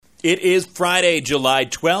It is Friday, July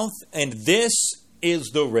 12th, and this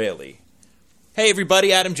is The Rally. Hey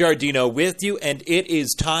everybody, Adam Giardino with you, and it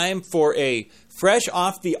is time for a fresh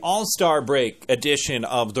off the All-Star break edition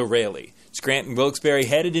of The Rally. Scranton Wilkes-Barre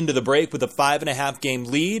headed into the break with a 5.5 game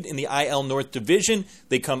lead in the IL North Division.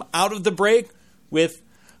 They come out of the break with,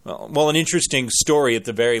 an interesting story at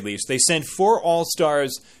the very least. They sent 4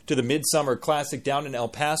 All-Stars to the Midsummer Classic down in El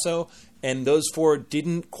Paso, and those 4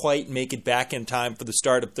 didn't quite make it back in time for the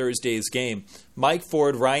start of Thursday's game. Mike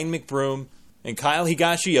Ford, Ryan McBroom, and Kyle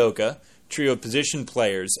Higashioka, trio of position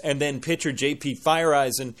players, and then pitcher J.P.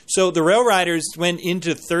 Fireeisen. So the Rail Riders went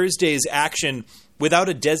into Thursday's action without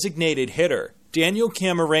a designated hitter. Daniel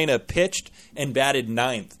Camarena pitched and batted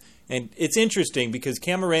 9th. And it's interesting because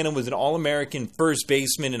Camarena was an All-American first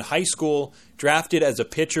baseman in high school, drafted as a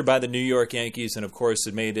pitcher by the New York Yankees, and of course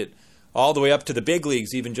had made it all the way up to the big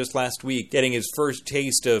leagues, even just last week, getting his first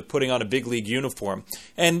taste of putting on a big league uniform.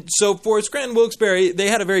 And so for Scranton Wilkes-Barre, they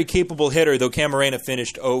had a very capable hitter, though Camarena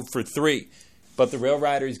finished 0 for 3. But the Rail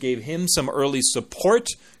Riders gave him some early support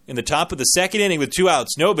in the top of the second inning with 2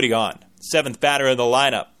 outs, nobody on. 7th batter in the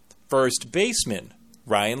lineup, first baseman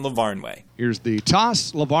Ryan Lavarnway. Here's the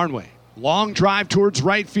toss, Lavarnway. Long drive towards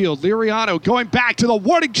right field. Liriano going back to the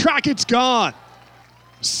warning track, it's gone.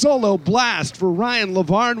 Solo blast for Ryan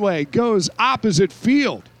Lavarnway goes opposite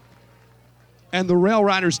field. And the Rail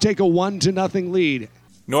Riders take a 1-0 lead.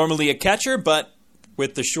 Normally a catcher, but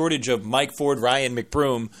with the shortage of Mike Ford, Ryan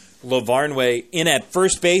McBroom, Lavarnway in at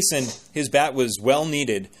first base, and his bat was well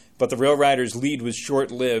needed. But the Rail Riders' lead was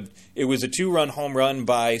short-lived. It was a 2-run home run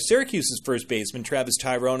by Syracuse's first baseman, Travis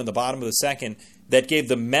Tyrone, in the bottom of the second, that gave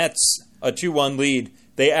the Mets a 2-1 lead.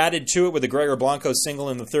 They added to it with a Gregor Blanco single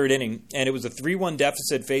in the third inning, and it was a 3-1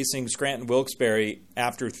 deficit facing Scranton Wilkes-Barre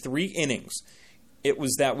after 3 innings. It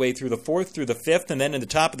was that way through the 4th, through the 5th, and then in the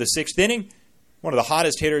top of the 6th inning, one of the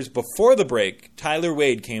hottest hitters before the break, Tyler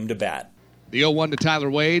Wade, came to bat. The 0-1 to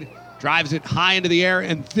Tyler Wade, drives it high into the air,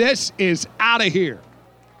 and this is out of here.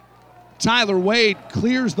 Tyler Wade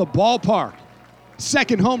clears the ballpark.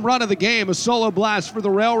 Second home run of the game, a solo blast for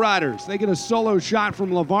the Rail Riders. They get a solo shot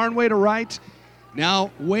from Lavarnway to right.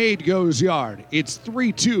 Now Wade goes yard. It's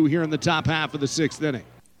 3-2 here in the top half of the 6th inning.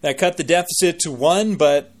 That cut the deficit to 1,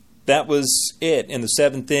 but that was it. In the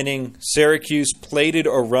 7th inning, Syracuse plated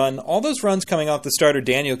a run. All those runs coming off the starter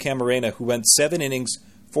Daniel Camarena, who went 7 innings,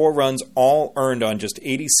 4 runs, all earned on just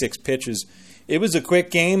 86 pitches. It was a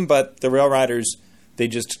quick game, but the Rail Riders, they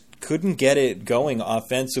just couldn't get it going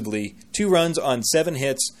offensively. 2 runs on 7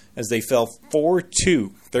 hits as they fell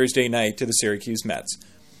 4-2 Thursday night to the Syracuse Mets.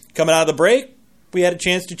 Coming out of the break, we had a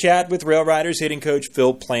chance to chat with Rail Riders hitting coach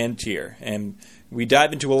Phil Plantier, and we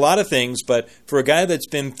dive into a lot of things, but for a guy that's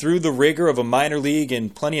been through the rigor of a minor league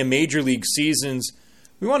and plenty of major league seasons,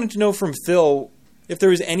 we wanted to know from Phil if there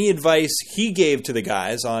was any advice he gave to the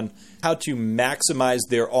guys on how to maximize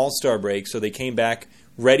their all-star break so they came back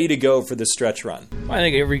ready to go for the stretch run. I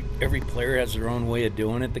think every player has their own way of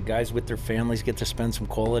doing it. The guys with their families get to spend some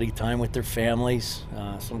quality time with their families.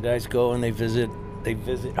 Some guys go and they visit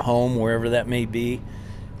home, wherever that may be.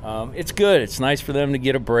 It's good. It's nice for them to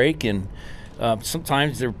get a break, and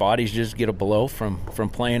sometimes their bodies just get a blow from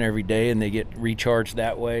playing every day, and they get recharged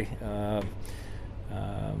that way.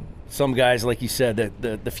 Some guys, like you said,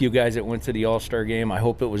 the few guys that went to the All-Star game, I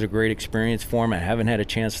hope it was a great experience for them. I haven't had a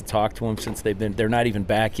chance to talk to them since they're not even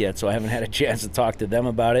back yet, so I haven't had a chance to talk to them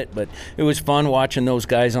about it. But it was fun watching those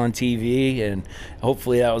guys on TV, and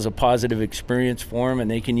hopefully that was a positive experience for them, and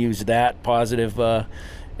they can use that positive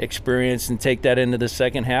experience and take that into the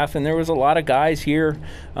second half. And there was a lot of guys here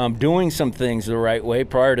doing some things the right way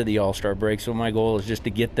prior to the All-Star break, so my goal is just to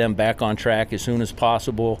get them back on track as soon as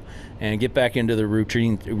possible and get back into the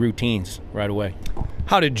routines right away.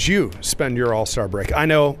 How did you spend your All-Star break? I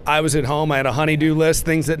know I was at home. I had a honey-do list,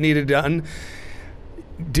 things that needed done.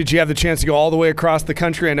 Did you have the chance to go all the way across the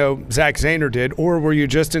country? I know Zach Zahner did. Or were you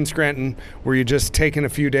just in Scranton? Were you just taking a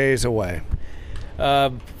few days away?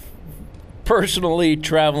 Personally,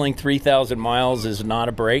 traveling 3,000 miles is not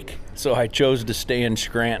a break, so I chose to stay in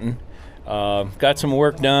Scranton. Got some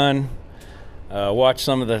work done. I watched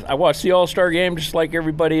the All-Star game just like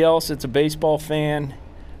everybody else. It's a baseball fan.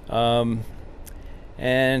 And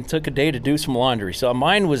took a day to do some laundry. So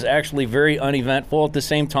mine was actually very uneventful at the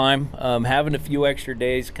same time. Having a few extra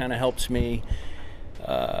days kind of helps me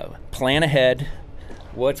plan ahead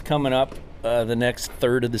what's coming up the next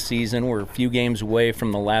third of the season. We're a few games away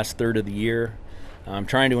from the last third of the year. I'm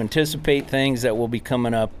trying to anticipate things that will be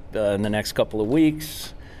coming up in the next couple of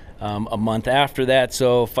weeks, a month after that.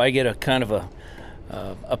 So if I get a kind of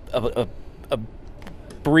a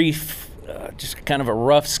brief just kind of a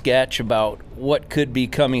rough sketch about what could be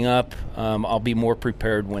coming up. I'll be more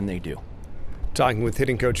prepared when they do. Talking with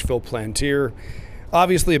hitting coach Phil Plantier.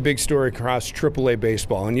 Obviously a big story across AAA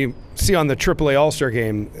baseball. And you see on the AAA All-Star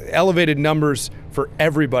Game, elevated numbers for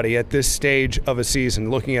everybody at this stage of a season,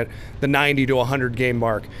 looking at the 90 to 100 game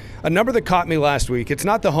mark. A number that caught me last week, it's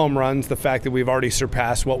not the home runs, the fact that we've already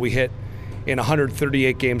surpassed what we hit in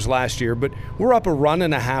 138 games last year, but we're up a run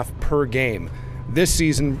and a half per game this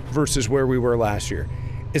season versus where we were last year.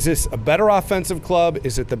 Is this a better offensive club?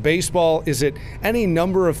 Is it the baseball? Is it any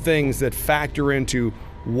number of things that factor into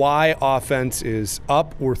why offense is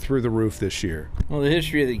up or through the roof this year? Well, the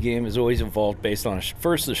history of the game has always evolved based on,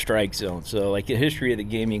 first, the strike zone. So, like the history of the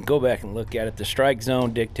game, you can go back and look at it. The strike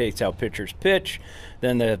zone dictates how pitchers pitch.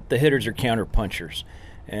 Then the hitters are counter punchers.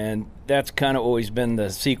 And that's kind of always been the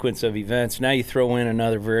sequence of events. Now you throw in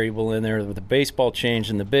another variable in there with the baseball change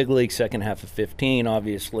in the big league, second half of 15,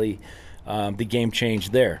 obviously. The game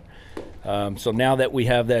changed there. So now that we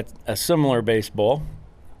have a similar baseball,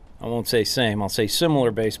 I won't say same, I'll say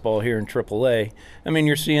similar baseball here in AAA. I mean,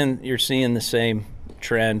 you're seeing the same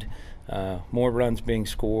trend, more runs being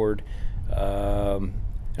scored. I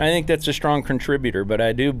think that's a strong contributor, but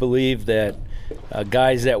I do believe that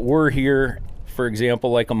guys that were here, for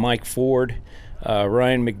example, like a Mike Ford,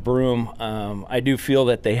 Ryan McBroom, I do feel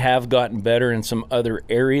that they have gotten better in some other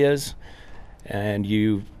areas, and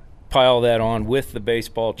you pile that on with the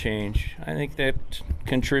baseball change, I think that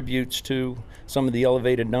contributes to some of the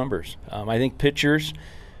elevated numbers. I think pitchers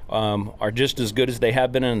are just as good as they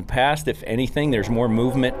have been in the past. If anything, there's more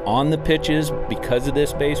movement on the pitches because of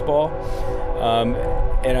this baseball.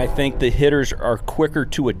 And I think the hitters are quicker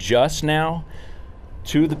to adjust now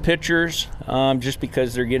to the pitchers just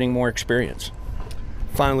because they're getting more experience.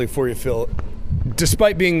 Finally for you, Phil,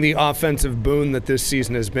 despite being the offensive boon that this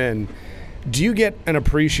season has been, do you get an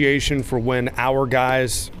appreciation for when our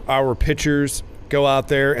guys, our pitchers, go out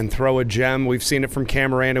there and throw a gem? We've seen it from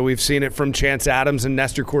Camarena. We've seen it from Chance Adams and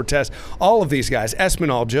Nestor Cortez. All of these guys,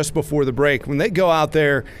 Espinal just before the break, when they go out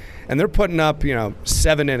there and they're putting up,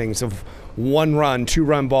 7 innings of 1 run,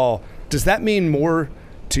 2-run ball, does that mean more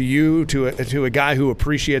to you, to a guy who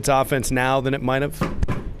appreciates offense now than it might have?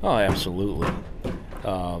 Oh, absolutely.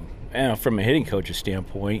 And from a hitting coach's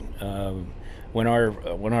standpoint, when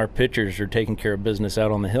our pitchers are taking care of business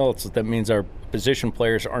out on the hill, that means our position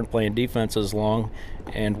players aren't playing defense as long,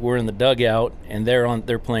 and we're in the dugout and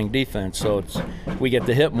they're playing defense. So we get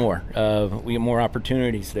to hit more. We get more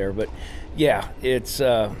opportunities there. But yeah, it's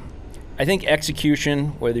I think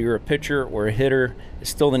execution, whether you're a pitcher or a hitter, is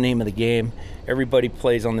still the name of the game. Everybody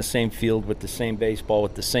plays on the same field with the same baseball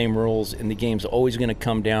with the same rules, and the game's always going to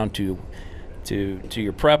come down to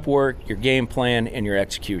your prep work, your game plan, and your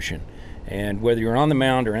execution. And whether you're on the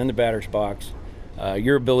mound or in the batter's box,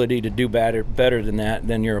 your ability to do better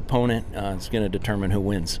than your opponent is going to determine who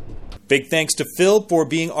wins. Big thanks to Phil for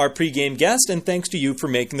being our pregame guest, and thanks to you for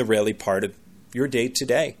making the Rally part of your day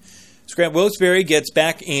today. Grant Wilkes-Barre gets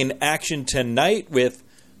back in action tonight with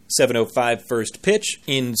 7:05 first pitch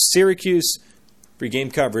in Syracuse.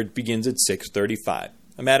 Pregame coverage begins at 6:35.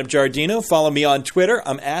 I'm Adam Giardino. Follow me on Twitter.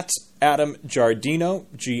 I'm at Adam Giardino,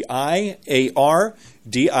 Giardino.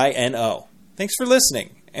 Thanks for listening,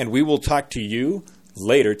 and we will talk to you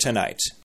later tonight.